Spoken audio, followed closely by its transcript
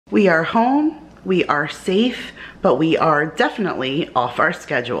We are home, we are safe, but we are definitely off our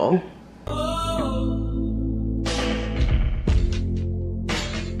schedule.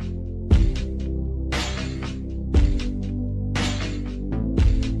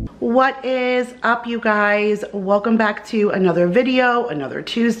 What is up, you guys? Welcome back to another video, another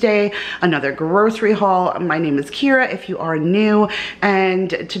Tuesday, another grocery haul. My name is Kira if you are new,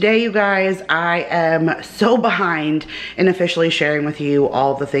 and today, you guys, I am so behind in officially sharing with you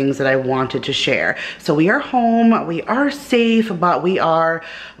all the things that I wanted to share. So we are home, we are safe, but we are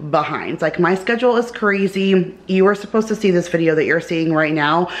behind. Like, my schedule is crazy. You were supposed to see this video that you're seeing right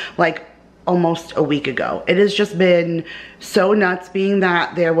now, like, almost a week ago. It has just been so nuts, being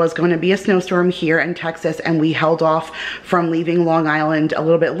that there was going to be a snowstorm here in Texas and we held off from leaving Long Island a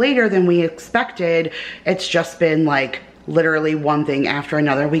little bit later than we expected. It's just been like literally one thing after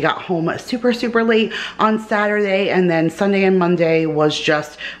another. We got home super late on Saturday, and then Sunday and Monday was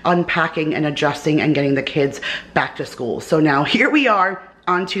just unpacking and adjusting and getting the kids back to school. So now here we are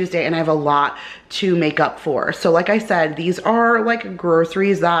on Tuesday, and I have a lot to make up for. So like I said, these are like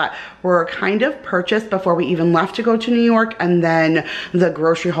groceries that were kind of purchased before we even left to go to New York, and then the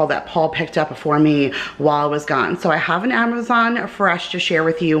grocery haul that Paul picked up for me while I was gone. So I have an Amazon Fresh to share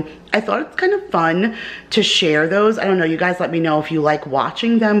with you. I thought it's kind of fun to share those. I don't know, you guys let me know if you like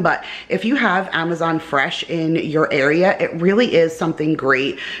watching them, but if you have Amazon Fresh in your area, it really is something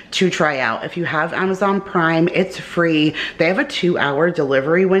great to try out. If you have Amazon Prime, it's free. They have a 2-hour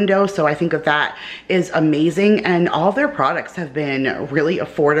delivery window, so I think that is amazing, and all their products have been really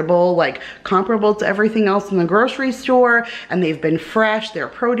affordable, like comparable to everything else in the grocery store, and they've been fresh, their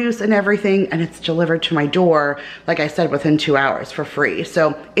produce and everything, and it's delivered to my door, like I said, within 2 hours for free.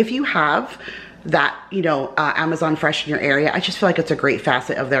 So if you have that, you know, Amazon Fresh in your area, I just feel like it's a great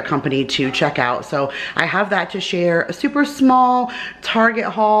facet of their company to check out. So I have that to share. A super small Target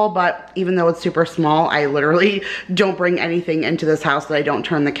haul, but even though it's super small, I literally don't bring anything into this house that I don't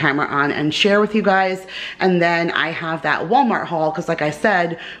turn the camera on and share with you guys. And then I have that Walmart haul, because like I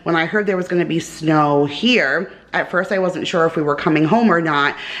said, when I heard there was going to be snow here, at first I wasn't sure if we were coming home or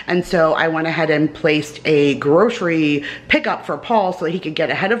not, and so I went ahead and placed a grocery pickup for Paul so that he could get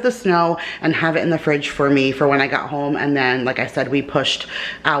ahead of the snow and have it in the fridge for me for when I got home. And then, like I said, we pushed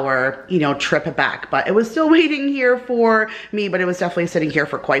our, you know, trip back, but it was still waiting here for me, but it was definitely sitting here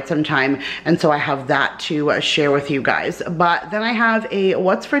for quite some time, and so I have that to share with you guys. But then I have a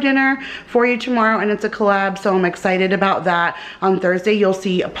what's for dinner for you tomorrow, and it's a collab, so I'm excited about that. On Thursday, you'll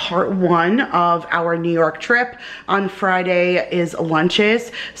see part 1 of our New York trip. On Friday is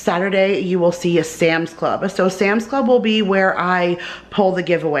lunches. Saturday, you will see a Sam's Club. So Sam's Club will be where I pull the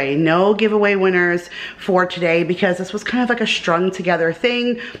giveaway. No giveaway winners for today, because this was kind of like a strung together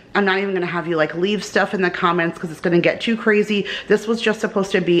thing. I'm not even gonna have you like leave stuff in the comments because it's gonna get too crazy. This was just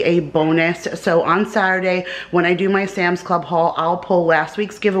supposed to be a bonus. So on Saturday, when I do my Sam's Club haul, I'll pull last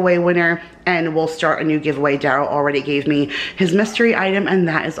week's giveaway winner, and we'll start a new giveaway. Daryl already gave me his mystery item, and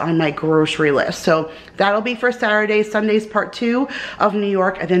that is on my grocery list. So that'll be for Saturday. Sunday's part 2 of New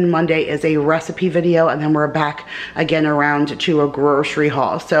York, and then Monday is a recipe video, and then we're back again around to a grocery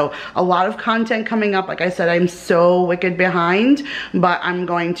haul. So a lot of content coming up. Like I said, I'm so wicked behind, but I'm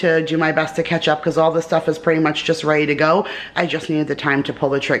going to do my best to catch up, because all this stuff is pretty much just ready to go. I just needed the time to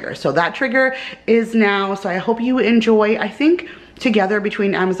pull the trigger. So that trigger is now. So I hope you enjoy. I think together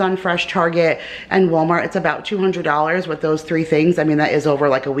between Amazon Fresh, Target, and Walmart, it's about $200 with those 3 things. I mean, that is over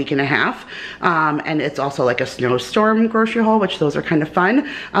like a week and a half. And it's also like a snowstorm grocery haul, which those are kind of fun.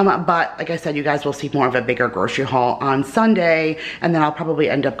 But like I said, you guys will see more of a bigger grocery haul on Sunday, and then I'll probably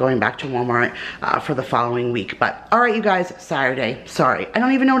end up going back to Walmart for the following week. But all right, you guys, Saturday. Sorry, I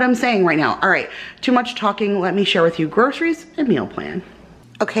don't even know what I'm saying right now. All right, too much talking. Let me share with you groceries and meal plan.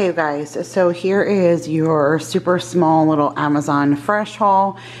 Okay, you guys, so here is your super small little Amazon Fresh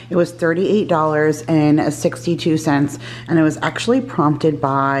haul. It was $38.62, and it was actually prompted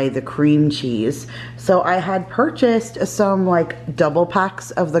by the cream cheese. So I had purchased some like double packs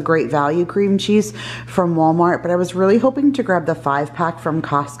of the Great Value cream cheese from Walmart, but I was really hoping to grab the 5-pack from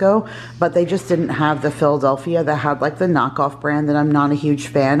Costco, but they just didn't have the Philadelphia that had like the knockoff brand that I'm not a huge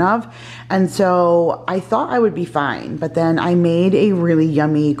fan of. And so I thought I would be fine, but then I made a really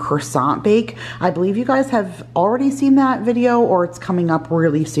yummy croissant bake. I believe you guys have already seen that video, or it's coming up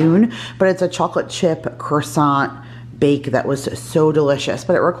really soon, but it's a chocolate chip croissant bake that was so delicious,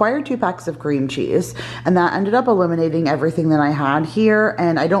 but it required 2 packs of cream cheese, and that ended up eliminating everything that I had here.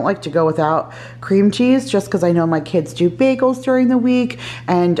 And I don't like to go without cream cheese just because I know my kids do bagels during the week,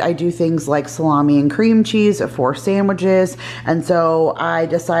 and I do things like salami and cream cheese for sandwiches, and so I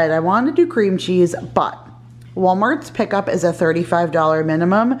decided I wanted to do cream cheese. But Walmart's pickup is a $35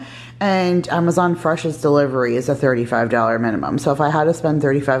 minimum, and Amazon Fresh's delivery is a $35 minimum. So if I had to spend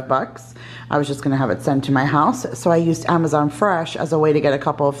 35 bucks, I was just gonna have it sent to my house. So I used Amazon Fresh as a way to get a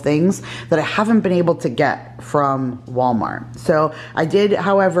couple of things that I haven't been able to get from Walmart. So I did,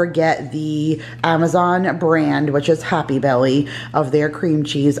 however, get the Amazon brand, which is Happy Belly, of their cream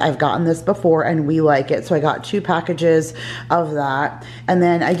cheese. I've gotten this before and we like it. So I got 2 packages of that. And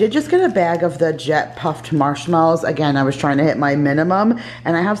then I did just get a bag of the Jet Puffed Marshmallows. Again, I was trying to hit my minimum,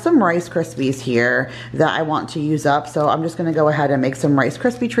 and I have some Rice Krispies here that I want to use up. So I'm just gonna go ahead and make some Rice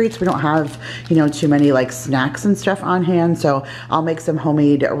Krispie treats. We don't have, you know, too many like snacks and stuff on hand. So I'll make some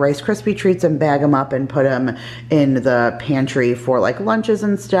homemade Rice Krispie treats and bag them up and put them in the pantry for like lunches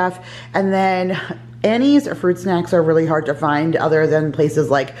and stuff. And then Annie's fruit snacks are really hard to find other than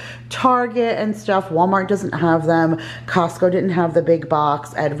places like Target and stuff. Walmart doesn't have them. Costco didn't have the big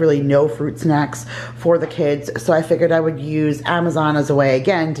box. I had really no fruit snacks for the kids. So I figured I would use Amazon as a way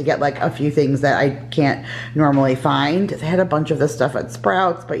again to get like a few things that I can't normally find. They had a bunch of this stuff at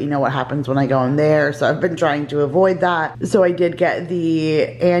Sprouts, but you know what happens when I go in there. So I've been trying to avoid that. So I did get the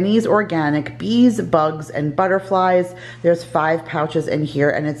Annie's Organic Bees, Bugs, and Butterflies. There's 5 pouches in here,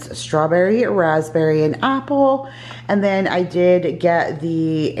 and it's strawberry, raspberry, and apple. And then I did get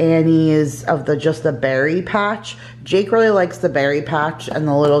the Annie's of just the berry patch. Jake really likes the berry patch, and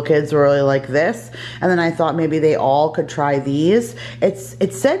the little kids really like this. And then I thought maybe they all could try these.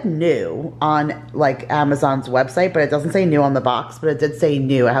 It said new on like Amazon's website, but it doesn't say new on the box, but it did say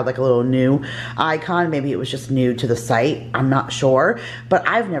new. I had like a little new icon. Maybe it was just new to the site. I'm not sure, but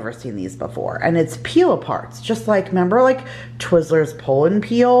I've never seen these before. And it's peel aparts, just like, remember like Twizzlers pull and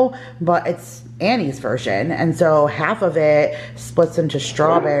peel, but it's Annie's version. And so half of it splits into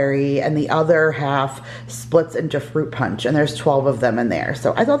strawberry and the other half splits into fruit punch, and there's 12 of them in there.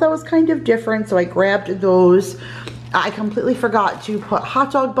 So I thought that was kind of different, so I grabbed those. I completely forgot to put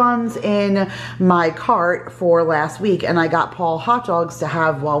hot dog buns in my cart for last week, and I got Paul hot dogs to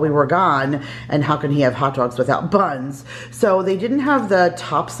have while we were gone, and how can he have hot dogs without buns? So they didn't have the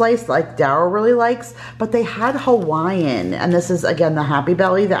top slice like Daryl really likes, but they had Hawaiian, and this is again the Happy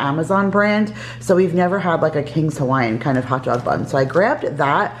Belly, the Amazon brand. So we've never had like a King's Hawaiian kind of hot dog bun. So I grabbed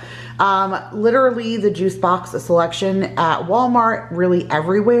that. Literally the juice box selection at Walmart, really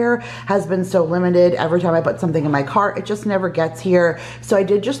everywhere, has been so limited. Every time I put something in my cart, it just never gets here. So I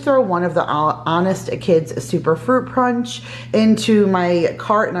did just throw one of the Honest Kids Super Fruit Punch into my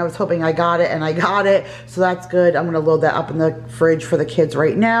cart, and I was hoping I got it, and I got it. So that's good. I'm gonna load that up in the fridge for the kids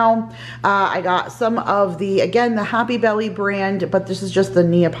right now. I got some of the, again, the Happy Belly brand, but this is just the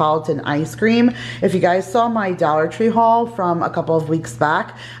Neapolitan ice cream. If you guys saw my Dollar Tree haul from a couple of weeks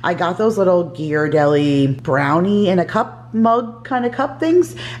back, I got those little Ghirardelli brownie in a cup mug kind of cup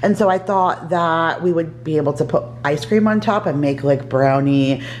things, and so I thought that we would be able to put ice cream on top and make like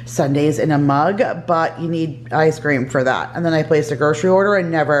brownie sundaes in a mug, but you need ice cream for that. And then I placed a grocery order and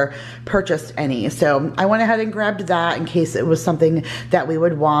never purchased any, so I went ahead and grabbed that in case it was something that we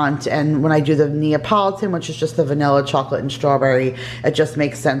would want. And when I do the Neapolitan, which is just the vanilla, chocolate, and strawberry, it just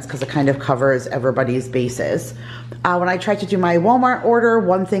makes sense because it kind of covers everybody's bases. When I tried to do my Walmart order,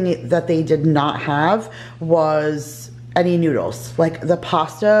 one thing that they did not have was any noodles. Like the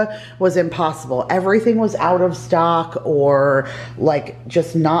pasta was impossible. Everything was out of stock or like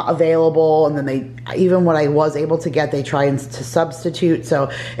just not available. And then even what I was able to get, they try to substitute.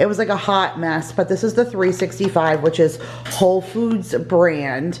 So it was like a hot mess. But this is the 365, which is Whole Foods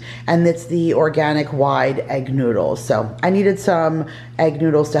brand, and it's the organic wide egg noodles. So I needed some egg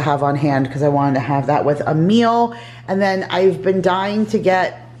noodles to have on hand because I wanted to have that with a meal. And then I've been dying to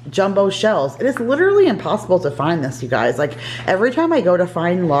get jumbo shells. It is literally impossible to find this, you guys. Like every time I go to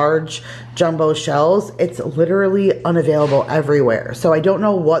find large jumbo shells, it's literally unavailable everywhere. So I don't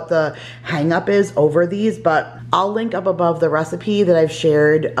know what the hang up is over these, but I'll link up above the recipe that I've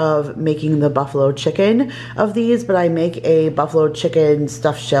shared of making the buffalo chicken of these, but I make a buffalo chicken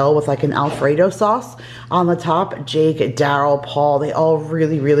stuffed shell with like an Alfredo sauce on the top. Jake, Daryl, Paul, they all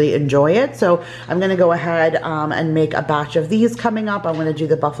really, really enjoy it. So I'm gonna go ahead and make a batch of these coming up. I'm gonna do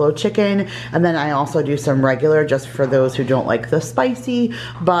the buffalo chicken, and then I also do some regular just for those who don't like the spicy,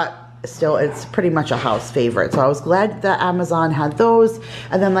 but still it's pretty much a house favorite. So I was glad that Amazon had those.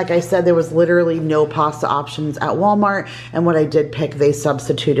 And then like I said, there was literally no pasta options at Walmart, and what I did pick they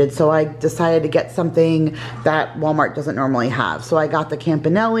substituted. So I decided to get something that Walmart doesn't normally have. So I got the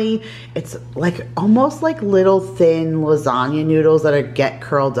Campanelli. It's like almost like little thin lasagna noodles that get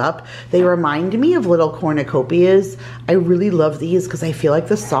curled up. They remind me of little cornucopias. I really love these because I feel like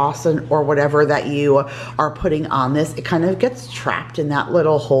the sauce or whatever that you are putting on this, it kind of gets trapped in that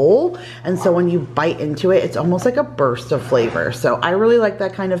little hole. whole. And so when you bite into it, it's almost like a burst of flavor. So I really like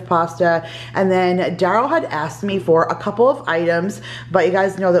that kind of pasta. And then Daryl had asked me for a couple of items, but you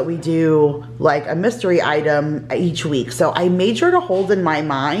guys know that we do like a mystery item each week. So I made sure to hold in my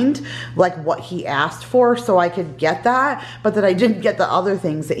mind like what he asked for so I could get that, but that I didn't get the other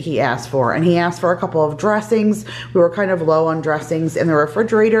things that he asked for. And he asked for a couple of dressings. We were kind of low on dressings in the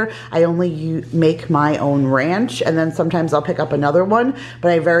refrigerator. I only make my own ranch, and then sometimes I'll pick up another one,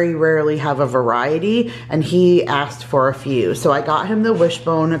 but I very rarely have a variety, and he asked for a few. So I got him the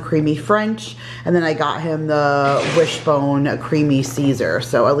Wishbone Creamy French, and then I got him the Wishbone Creamy Caesar.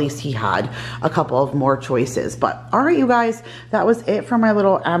 So at least he had a couple of more choices. But all right, you guys, that was it for my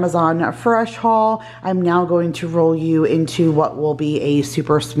little Amazon Fresh haul. I'm now going to roll you into what will be a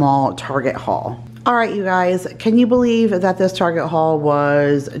super small Target haul. All right, you guys, can you believe that this Target haul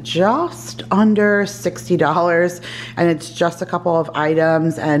was just under $60, and it's just a couple of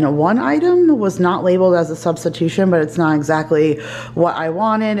items, and one item was not labeled as a substitution, but it's not exactly what I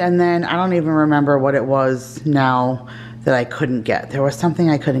wanted, and then I don't even remember what it was now that I couldn't get. There was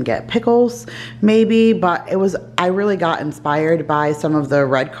something I couldn't get, pickles maybe, but I really got inspired by some of the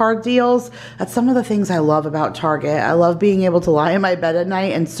red card deals. That's some of the things I love about Target. I love being able to lie in my bed at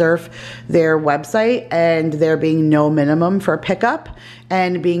night and surf their website, and there being no minimum for pickup,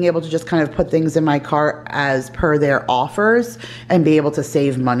 and being able to just kind of put things in my cart as per their offers and be able to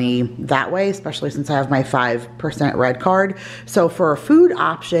save money that way, especially since I have my 5% red card. So for food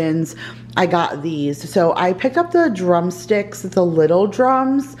options, I got these. So I picked up the drumsticks, the little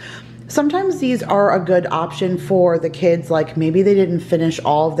drums. Sometimes these are a good option for the kids, like maybe they didn't finish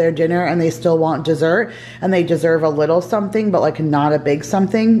all of their dinner and they still want dessert and they deserve a little something, but like not a big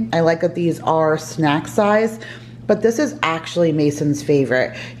something. I like that these are snack size. But this is actually Mason's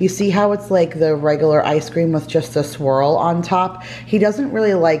favorite. You see how it's like the regular ice cream with just a swirl on top? He doesn't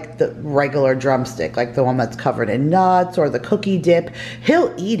really like the regular drumstick, like the one that's covered in nuts or the cookie dip.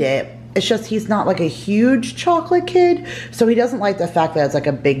 He'll eat it. It's just he's not like a huge chocolate kid, so he doesn't like the fact that it's like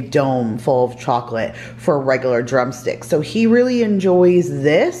a big dome full of chocolate for a regular drumstick. So he really enjoys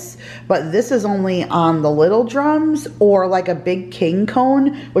this, but this is only on the little drums or like a big king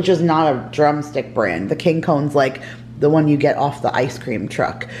cone, which is not a drumstick brand. The king cone's like the one you get off the ice cream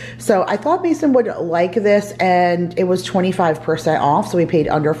truck. So I thought Mason would like this, and it was 25% off, so we paid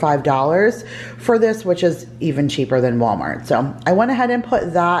under $5 for this, which is even cheaper than Walmart. So I went ahead and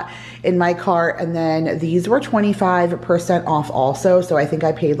put that in my cart, and then these were 25% off also, so I think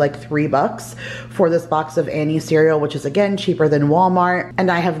I paid like $3 for this box of Annie cereal, which is again cheaper than Walmart. And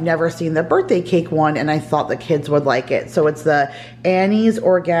I have never seen the birthday cake one, and I thought the kids would like it. So it's the Annie's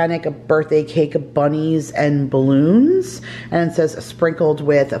Organic Birthday Cake Bunnies and Balloons, and it says sprinkled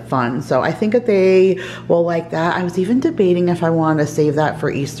with fun. So I think that they will like that. I was even debating if I wanted to save that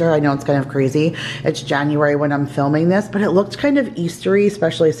for Easter. I know it's kind of crazy. It's January when I'm filming this, but it looked kind of Eastery,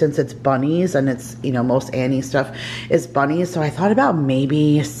 especially since it's bunnies, and it's, you know, most Annie stuff is bunnies. So I thought about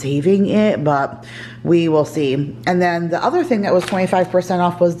maybe saving it, but we will see. And then the other thing that was 25%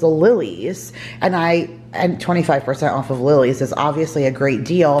 off was the lilies, and 25% off of lilies is obviously a great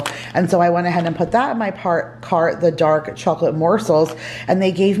deal. And so I went ahead and put that in my cart, the dark chocolate morsels, and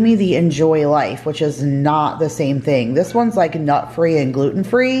they gave me the Enjoy Life, which is not the same thing. This one's like nut-free and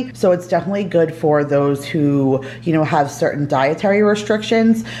gluten-free, so it's definitely good for those who, you know, have certain dietary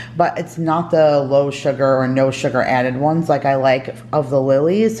restrictions, but it's not the low sugar or no sugar added ones like I like of the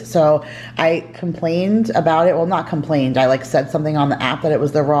lilies. So I complained about it. Well, not complained. I like said something on the app that it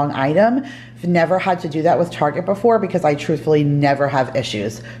was the wrong item. Never had to do that with Target before because I truthfully never have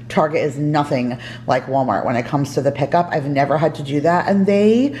issues. Target is nothing like Walmart when it comes to the pickup. I've never had to do that, and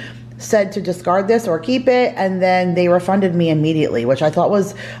they said to discard this or keep it, and then they refunded me immediately, which I thought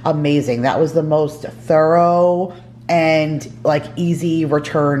was amazing. That was the most thorough and like easy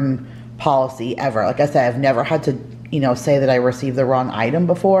return policy ever. Like I said, I've never had to, you know, say that I received the wrong item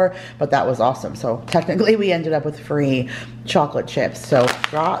before, but that was awesome. So technically we ended up with free chocolate chips. So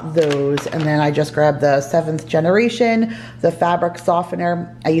got those, and then I just grabbed the 7th generation, the fabric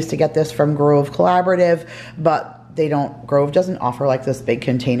softener. I used to get this from Grove Collaborative, but Grove doesn't offer like this big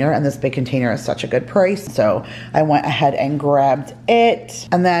container, and this big container is such a good price. So I went ahead and grabbed it.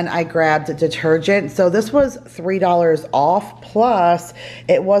 And then I grabbed detergent. So this was $3 off, plus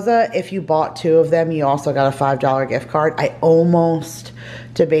it was if you bought 2 of them, you also got a $5 gift card. I almost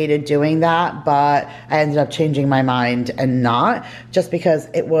debated doing that, but I ended up changing my mind and not, just because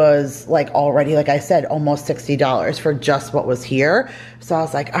it was like already, like I said, almost $60 for just what was here. So I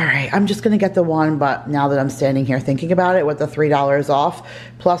was like, all right, I'm just gonna get the one. But now that I'm standing here thinking about it, with the $3 off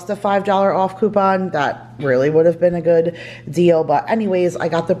plus the $5 off coupon, that really would have been a good deal. But anyways, I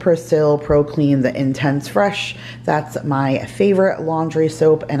got the Persil Pro Clean, the Intense Fresh. That's my favorite laundry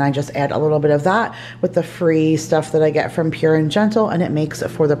soap, and I just add a little bit of that with the free stuff that I get from Pure and Gentle, and it makes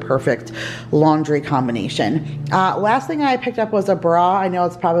for the perfect laundry combination. Last thing I picked up was a bra. I know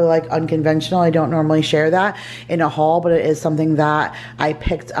it's probably like unconventional. I don't normally share that in a haul, but it is something that I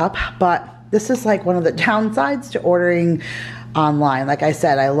picked up. But this is like one of the downsides to ordering online. Like I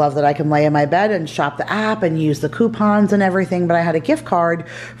said, I love that I can lay in my bed and shop the app and use the coupons and everything, but I had a gift card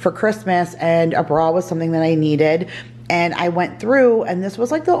for Christmas and a bra was something that I needed. And I went through, and this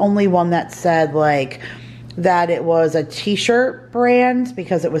was like the only one that said like that it was a t-shirt brand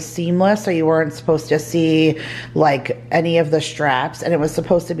because it was seamless, so you weren't supposed to see like any of the straps, and it was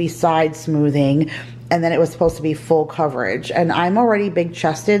supposed to be side smoothing, and then it was supposed to be full coverage. And I'm already big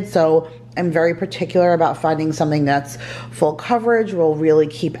chested, so I'm very particular about finding something that's full coverage, will really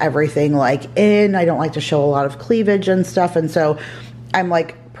keep everything like in. I don't like to show a lot of cleavage and stuff, and so I'm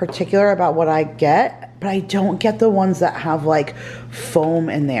like particular about what I get, but I don't get the ones that have like foam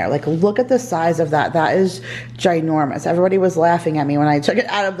in there. Like look at the size of that. That is ginormous. Everybody was laughing at me when I took it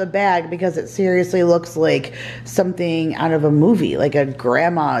out of the bag because it seriously looks like something out of a movie, like a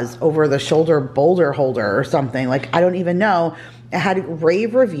grandma's over the shoulder boulder holder or something. Like I don't even know. It had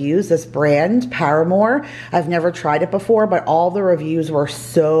rave reviews, this brand, Paramore. I've never tried it before, but all the reviews were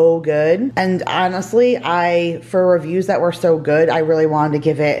so good. And honestly, for reviews that were so good, I really wanted to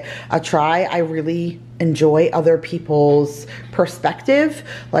give it a try. I really enjoy other people's perspective.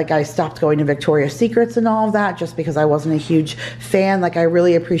 Like I stopped going to Victoria's Secrets and all of that just because I wasn't a huge fan. Like I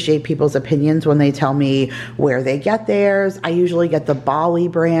really appreciate people's opinions when they tell me where they get theirs. I usually get the Bali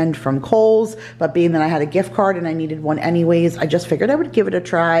brand from Kohl's, but being that I had a gift card and I needed one anyways, I just figured I would give it a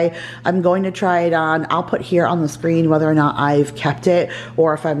try. I'm going to try it on. I'll put here on the screen whether or not I've kept it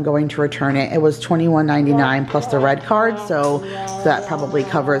or if I'm going to return it. It was $21.99 plus the red card, so that probably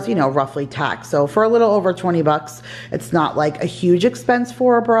covers, you know, roughly tax. So for a little over 20 bucks, it's not like a huge expense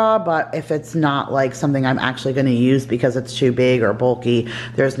for a bra, but if it's not like something I'm actually going to use because it's too big or bulky,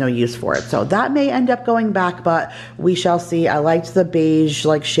 there's no use for it. So that may end up going back, but we shall see. I liked the beige,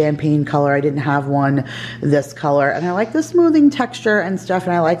 like champagne color. I didn't have one this color, and I like the smoothing texture and stuff,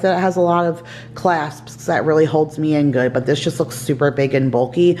 and I like that it has a lot of clasps because that really holds me in good, but this just looks super big and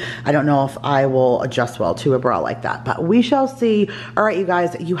bulky. I don't know if I will adjust well to a bra like that, but we shall see. All right, you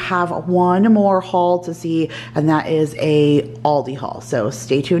guys, you have one more haul to see, and that is a Aldi haul, so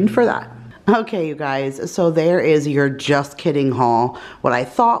stay tuned for that. Okay, you guys, so there is your Just Kidding haul. What I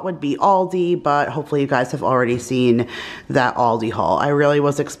thought would be Aldi, but hopefully you guys have already seen that Aldi haul. I really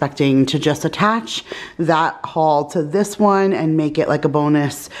was expecting to just attach that haul to this one and make it like a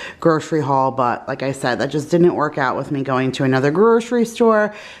bonus grocery haul, but like I said, that just didn't work out with me going to another grocery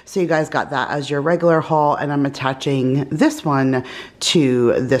store. So you guys got that as your regular haul, and I'm attaching this one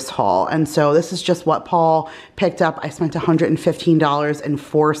to this haul. And so this is just what Paul picked up. I spent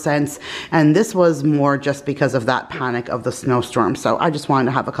 $115.04, and this was more just because of that panic of the snowstorm. So I just wanted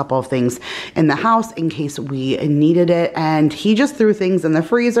to have a couple of things in the house in case we needed it. And he just threw things in the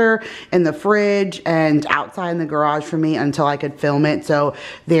freezer, in the fridge, and outside in the garage for me until I could film it. So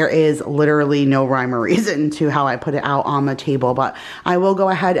there is literally no rhyme or reason to how I put it out on the table, but I will go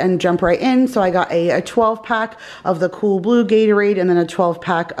ahead and jump right in. So I got a 12 pack of the Cool Blue Gatorade, and then a 12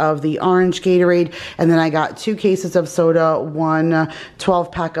 pack of the orange Gatorade, and then I got 2 cases of soda, one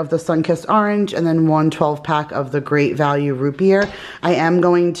 12 pack of the Sunkissed Orange, and then one 12 pack of the Great Value Root Beer. I am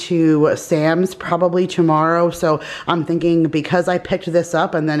going to Sam's probably tomorrow, so I'm thinking because I picked this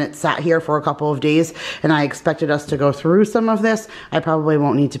up and then it sat here for a couple of days and I expected us to go through some of this, I probably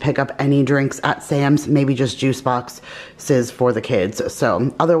won't need to pick up any drinks at Sam's, maybe just juice boxes for the kids.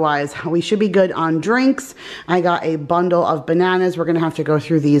 So otherwise we should be good on drinks. I got a bundle of bananas. We're gonna have to go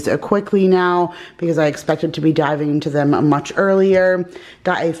through these quickly now because I expected to be diving into them much earlier.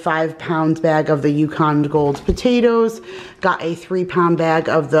 Got a 5-pound bag of the Yukon Gold potatoes. Got a 3-pound bag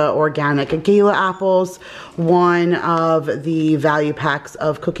of the organic Gala apples. One of the value packs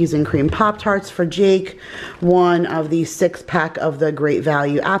of cookies and cream Pop-Tarts for Jake. One of the 6-pack of the Great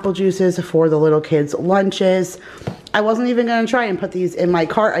Value apple juices for the little kids' lunches. I wasn't even going to try and put these in my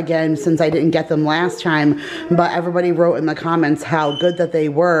cart again since I didn't get them last time, but everybody wrote in the comments how good that they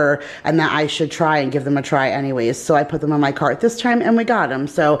were and that I should try and give them a try anyways. So I put them on my cart this time and we got them.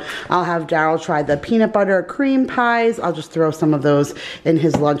 So I'll have Daryl try the peanut butter cream pies. I'll just throw some of those in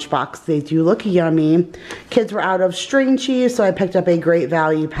his lunchbox. They do look yummy. Kids were out of string cheese, so I picked up a Great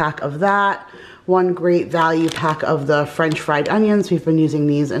Value pack of that. one great value pack of the French fried onions. We've been using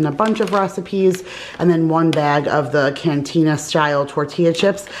these in a bunch of recipes. And then one bag of the Cantina style tortilla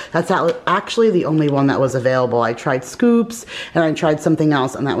chips. That's actually the only one that was available. I tried Scoops and I tried something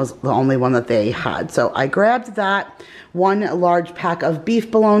else, and that was the only one that they had. So I grabbed that. One large pack of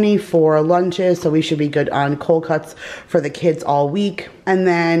beef bologna for lunches, so we should be good on cold cuts for the kids all week. And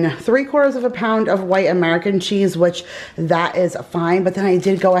then 3/4 pound of white American cheese, which that is fine. But then I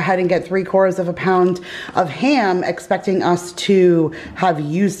did go ahead and get 3/4 pound of ham, expecting us to have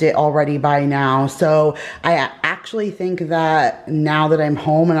used it already by now. So I actually think that now that I'm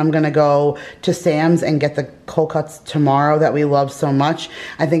home and I'm gonna go to Sam's and get the cold cuts tomorrow that we love so much,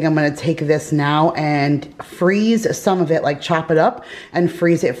 I think I'm gonna take this now and freeze some of it, like chop it up and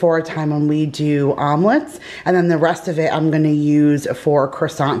freeze it for a time when we do omelets. And then the rest of it I'm gonna use for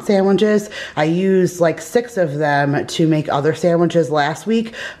croissant sandwiches. I used like 6 of them to make other sandwiches last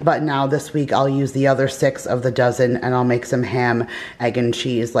week, but now this week I'll use the other 6 of the dozen, and I'll make some ham, egg, and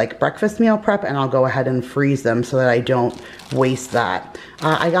cheese like breakfast meal prep, and I'll go ahead and freeze them so that I don't waste that.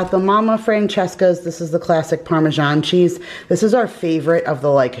 I got the Mama Francesca's. This is the classic Parmesan cheese. This is our favorite of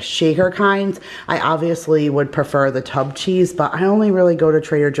the like shaker kinds. I obviously would prefer the tub cheese, but I only really go to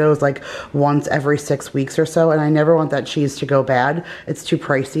Trader Joe's like once every 6 weeks or so, and I never want that cheese to go bad. It's too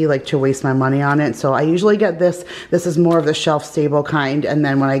pricey, like, to waste my money on it. So I usually get this. This is more of the shelf stable kind, and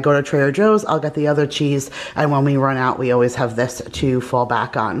then when I go to Trader Joe's, I'll get the other cheese, and when we run out, we always have this to fall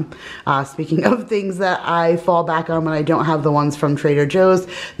back on. Speaking of things that I fall back on when I don't have the ones from Trader Joe's,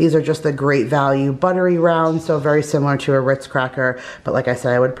 these are just the Great Value buttery rounds, so very similar to a Ritz cracker, but like I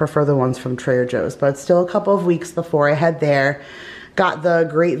said, I would prefer the ones from Trader Joe's, but it's still a couple of weeks before I head there. Got the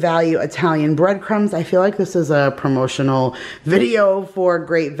Great Value Italian breadcrumbs. I feel like this is a promotional video for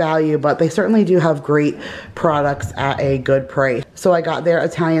Great Value, but they certainly do have great products at a good price. So I got their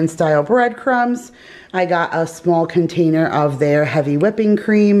Italian style breadcrumbs. I got a small container of their heavy whipping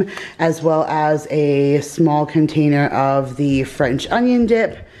cream, as well as a small container of the French onion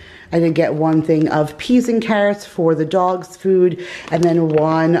dip. I did get one thing of peas and carrots for the dog's food, and then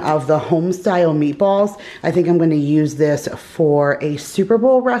one of the home style meatballs. I think I'm going to use this for a Super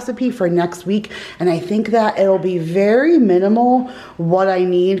Bowl recipe for next week, and I think that it'll be very minimal what I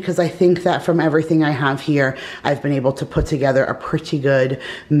need, because I think that from everything I have here, I've been able to put together a pretty good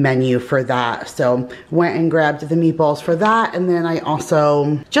menu for that. So went and grabbed the meatballs for that, and then I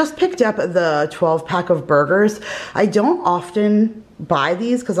also just picked up the 12 pack of burgers. I don't often buy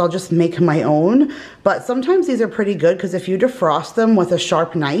these because I'll just make my own, but sometimes these are pretty good because if you defrost them with a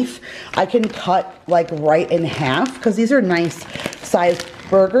sharp knife, I can cut like right in half, because these are nice sized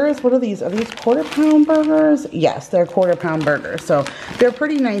burgers. What are these? Are these 1/4 pound burgers? Yes, they're 1/4 pound burgers. So they're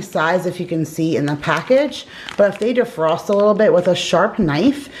pretty nice size if you can see in the package, but if they defrost a little bit with a sharp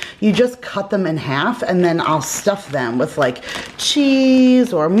knife, you just cut them in half, and then I'll stuff them with like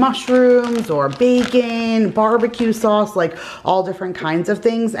cheese or mushrooms or bacon, barbecue sauce, like all different kinds of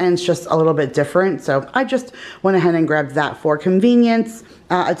things, and it's just a little bit different. So I just went ahead and grabbed that for convenience.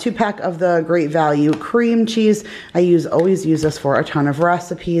 A 2-pack of the Great Value cream cheese. I always use this for a ton of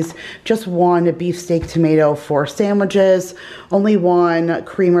recipes. Just one beefsteak tomato for sandwiches. Only one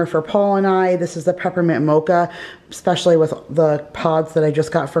creamer for Paul and I. This is the peppermint mocha, especially with the pods that I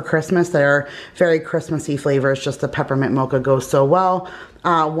just got for Christmas. They're very Christmassy flavors. Just the peppermint mocha goes so well.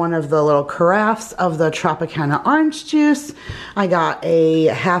 One of the little carafes of the Tropicana orange juice. I got a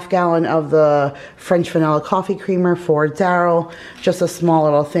 1/2 gallon of the French vanilla coffee creamer for Daryl. Just a small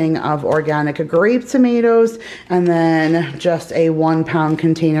little thing of organic grape tomatoes. And then just a 1 pound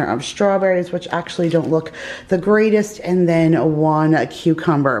container of strawberries, which actually don't look the greatest. And then one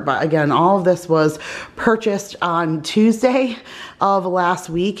cucumber. But again, all of this was purchased on Tuesday of last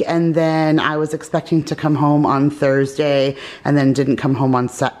week, and then I was expecting to come home on Thursday and then didn't come home on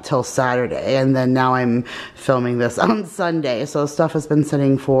till Saturday, and then now I'm filming this on Sunday, so stuff has been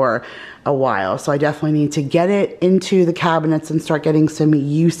sitting for a while. So I definitely need to get it into the cabinets and start getting some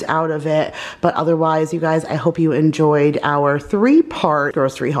use out of it. But otherwise, you guys, I hope you enjoyed our 3-part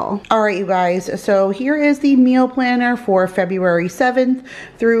grocery haul. All right, you guys, so here is the meal planner for February 7th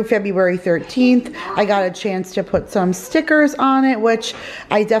through February 13th. I got a chance to put some stickers on it, which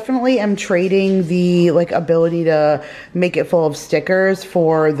I definitely am trading the like ability to make it full of stickers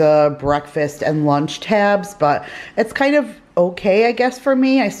for the breakfast and lunch tabs, but it's kind of okay, I guess, for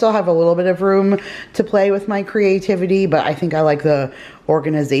me. I still have a little bit of room to play with my creativity, but I think I like the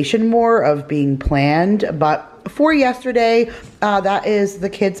organization more of being planned. But for yesterday, that is the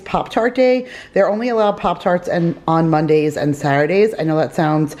kids' Pop-Tart day. They're only allowed Pop-Tarts on Mondays and Saturdays. I know that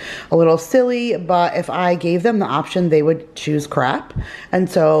sounds a little silly, but if I gave them the option, they would choose crap. And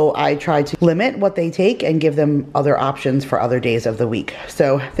so I try to limit what they take and give them other options for other days of the week.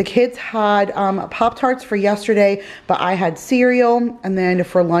 So the kids had Pop-Tarts for yesterday, but I had cereal. And then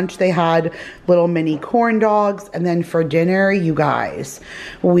for lunch, they had little mini corn dogs. And then for dinner, you guys,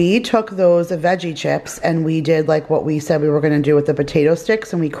 we took those veggie chips and we did like what we said we were going to do with the potato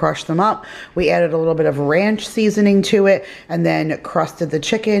sticks, and we crushed them up. We added a little bit of ranch seasoning to it and then crusted the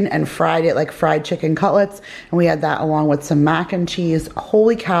chicken and fried it like fried chicken cutlets. And we had that along with some mac and cheese.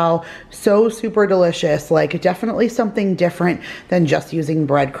 Holy cow, so super delicious. Like definitely something different than just using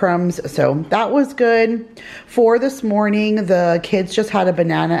breadcrumbs. So that was good. For this morning, the kids just had a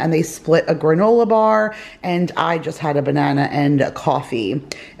banana and they split a granola bar, and I just had a banana and coffee.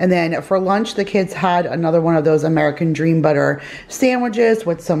 And then for lunch, the kids had another one of those American Dream Butter sandwiches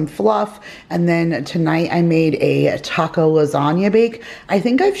with some fluff. And then tonight I made a taco lasagna bake. I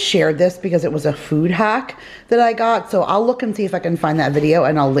think I've shared this because it was a food hack that I got. So I'll look and see if I can find that video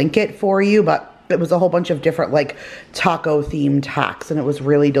and I'll link it for you. But it was a whole bunch of different like taco themed hacks, and it was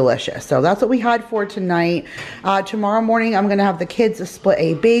really delicious. So that's what we had for tonight. Tomorrow morning, I'm gonna have the kids split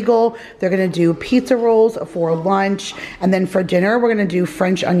a bagel. They're gonna do pizza rolls for lunch. And then for dinner, we're gonna do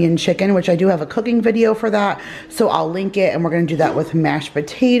French onion chicken, which I do have a cooking video for that. So I'll link it, and we're gonna do that with mashed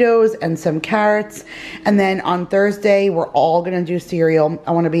potatoes and some carrots. And then on Thursday, we're all gonna do cereal.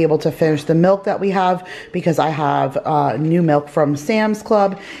 I wanna be able to finish the milk that we have because I have new milk from Sam's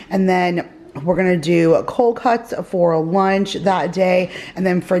Club. And then we're gonna do cold cuts for lunch that day. And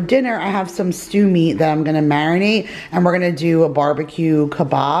then for dinner, I have some stew meat that I'm gonna marinate, and we're gonna do a barbecue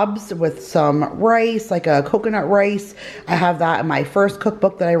kebabs with some rice, like a coconut rice. I have that in my first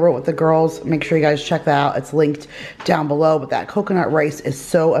cookbook that I wrote with the girls. Make sure you guys check that out. It's linked down below, but that coconut rice is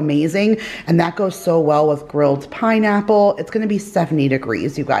so amazing. And that goes so well with grilled pineapple. It's gonna be 70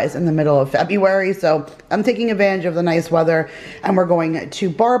 degrees, you guys, in the middle of February. So I'm taking advantage of the nice weather, and we're going to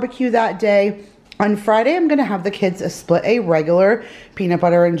barbecue that day. On Friday, I'm gonna have the kids split a regular peanut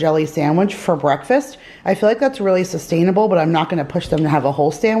butter and jelly sandwich for breakfast. I feel like that's really sustainable, but I'm not gonna push them to have a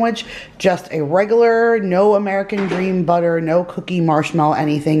whole sandwich. Just a regular, no American Dream butter, no cookie, marshmallow,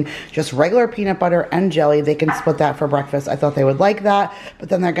 anything. Just regular peanut butter and jelly. They can split that for breakfast. I thought they would like that. But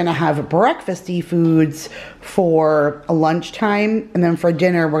then they're gonna have breakfasty foods for a lunchtime. And then for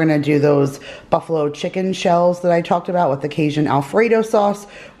dinner, we're gonna do those buffalo chicken shells that I talked about with the Cajun Alfredo sauce,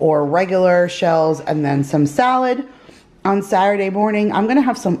 or regular shells, and then some salad. On Saturday morning, I'm gonna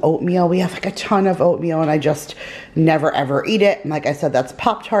have some oatmeal. We have like a ton of oatmeal and I just never ever eat it. And like I said, that's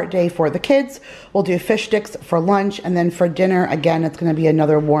Pop-Tart day for the kids. We'll do fish sticks for lunch, and then for dinner, again, it's gonna be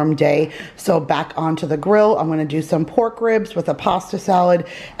another warm day. So back onto the grill, I'm gonna do some pork ribs with a pasta salad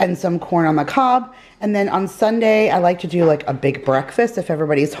and some corn on the cob. And then on Sunday, I like to do like a big breakfast if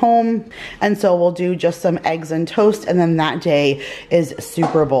everybody's home. And so we'll do just some eggs and toast. And then that day is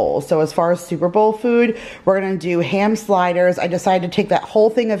Super Bowl. So as far as Super Bowl food, we're gonna do ham sliders. I decided to take that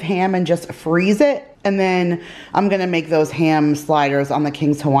whole thing of ham and just freeze it. And then I'm gonna make those ham sliders on the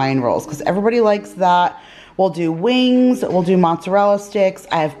King's Hawaiian rolls because everybody likes that. We'll do wings, we'll do mozzarella sticks.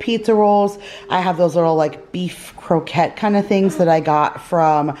 I have pizza rolls. I have those little like beef croquette kind of things that I got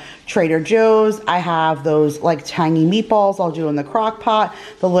from Trader Joe's. I have those like tangy meatballs I'll do in the crock pot,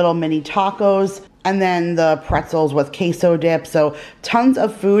 the little mini tacos, and then the pretzels with queso dip. So tons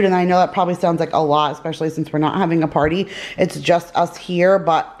of food, and I know that probably sounds like a lot, especially since we're not having a party. It's just us here,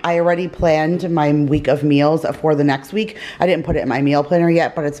 but I already planned my week of meals for the next week. I didn't put it in my meal planner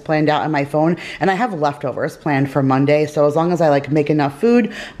yet, but it's planned out on my phone, and I have leftovers planned for Monday. So as long as I like make enough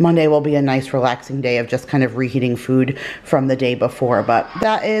food, Monday will be a nice relaxing day of just kind of reheating food from the day before. But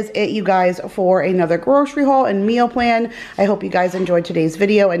that is it, you guys, for another grocery haul and meal plan. I hope you guys enjoyed today's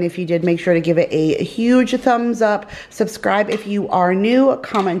video, and if you did, make sure to give it a huge thumbs up. Subscribe if you are new,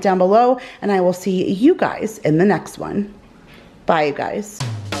 comment down below, and I will see you guys in the next one. Bye, you guys.